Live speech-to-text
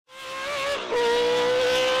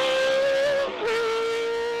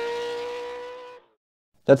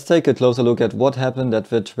Let's take a closer look at what happened at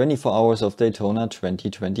the 24 Hours of Daytona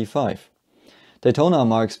 2025. Daytona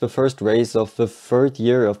marks the first race of the third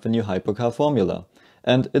year of the new hypercar formula,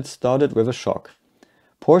 and it started with a shock.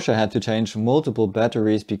 Porsche had to change multiple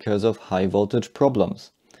batteries because of high voltage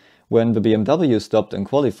problems. When the BMW stopped in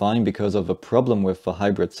qualifying because of a problem with the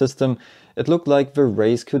hybrid system, it looked like the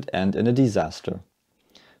race could end in a disaster.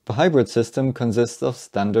 The hybrid system consists of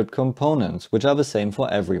standard components, which are the same for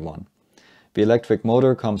everyone. The electric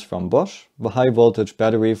motor comes from Bosch, the high voltage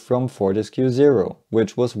battery from Fortescue Zero,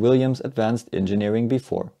 which was Williams' advanced engineering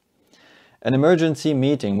before. An emergency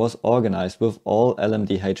meeting was organized with all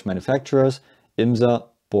LMDh manufacturers, IMSA,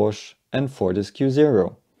 Bosch and Fortescue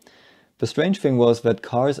Zero. The strange thing was that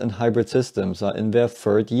cars and hybrid systems are in their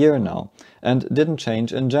third year now and didn't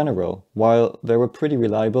change in general, while they were pretty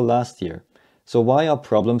reliable last year. So why are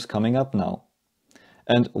problems coming up now?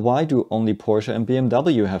 And why do only Porsche and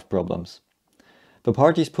BMW have problems? The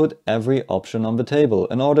parties put every option on the table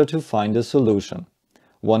in order to find a solution.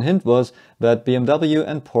 One hint was that BMW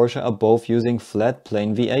and Porsche are both using flat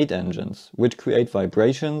plane V8 engines, which create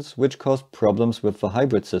vibrations which caused problems with the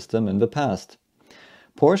hybrid system in the past.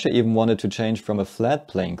 Porsche even wanted to change from a flat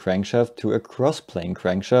plane crankshaft to a cross plane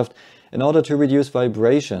crankshaft in order to reduce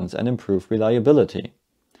vibrations and improve reliability.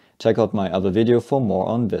 Check out my other video for more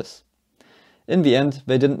on this. In the end,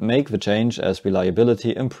 they didn't make the change as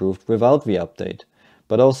reliability improved without the update.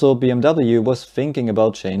 But also BMW was thinking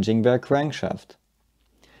about changing their crankshaft.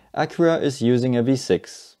 Acura is using a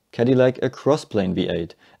V6, Cadillac a crossplane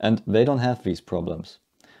V8, and they don't have these problems.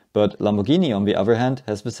 But Lamborghini, on the other hand,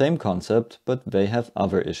 has the same concept, but they have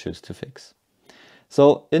other issues to fix.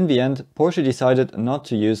 So, in the end, Porsche decided not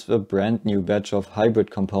to use the brand new batch of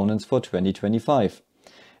hybrid components for 2025.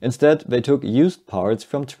 Instead, they took used parts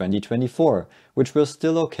from 2024, which were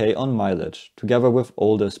still okay on mileage, together with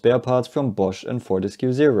older spare parts from Bosch and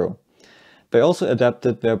Fortescue Zero. They also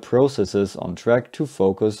adapted their processes on track to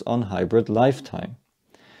focus on hybrid lifetime.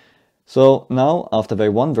 So now, after they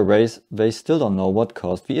won the race, they still don't know what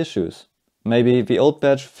caused the issues. Maybe the old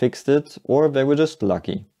batch fixed it, or they were just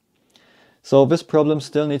lucky. So this problem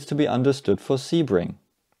still needs to be understood for Sebring.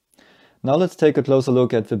 Now let's take a closer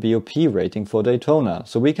look at the BOP rating for Daytona,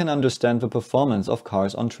 so we can understand the performance of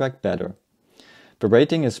cars on track better. The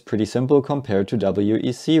rating is pretty simple compared to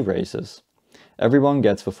WEC races. Everyone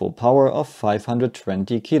gets the full power of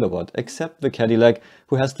 520 kW, except the Cadillac,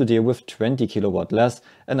 who has to deal with 20 kW less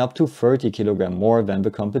and up to 30 kg more than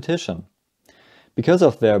the competition. Because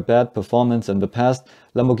of their bad performance in the past,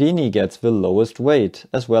 Lamborghini gets the lowest weight,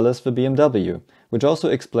 as well as the BMW, which also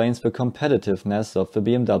explains the competitiveness of the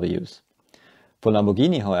BMWs. For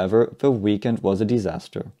Lamborghini, however, the weekend was a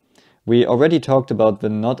disaster. We already talked about the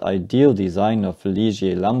not ideal design of the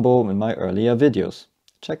Ligier Lambo in my earlier videos.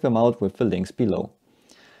 Check them out with the links below.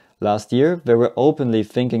 Last year, they were openly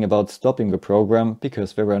thinking about stopping the program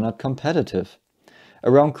because they were not competitive.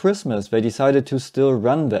 Around Christmas, they decided to still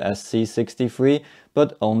run the SC63,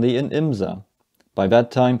 but only in IMSA. By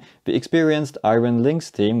that time, the experienced Iron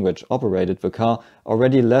Lynx team, which operated the car,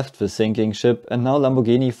 already left the sinking ship, and now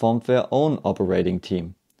Lamborghini formed their own operating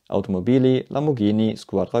team, Automobili Lamborghini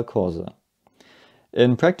Squadra Corsa.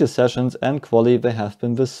 In practice sessions and quali, they have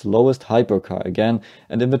been the slowest hypercar again,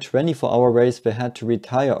 and in the 24-hour race they had to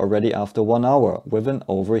retire already after 1 hour with an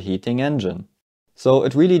overheating engine. So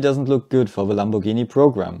it really doesn't look good for the Lamborghini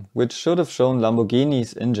program, which should have shown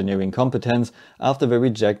Lamborghini's engineering competence after they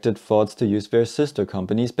rejected thoughts to use their sister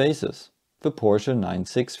company's basis, the Porsche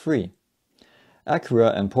 963.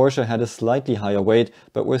 Acura and Porsche had a slightly higher weight,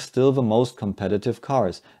 but were still the most competitive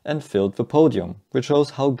cars and filled the podium, which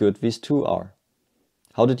shows how good these two are.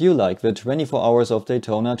 How did you like the 24 Hours of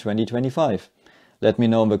Daytona 2025? Let me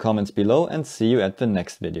know in the comments below and see you at the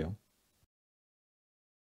next video.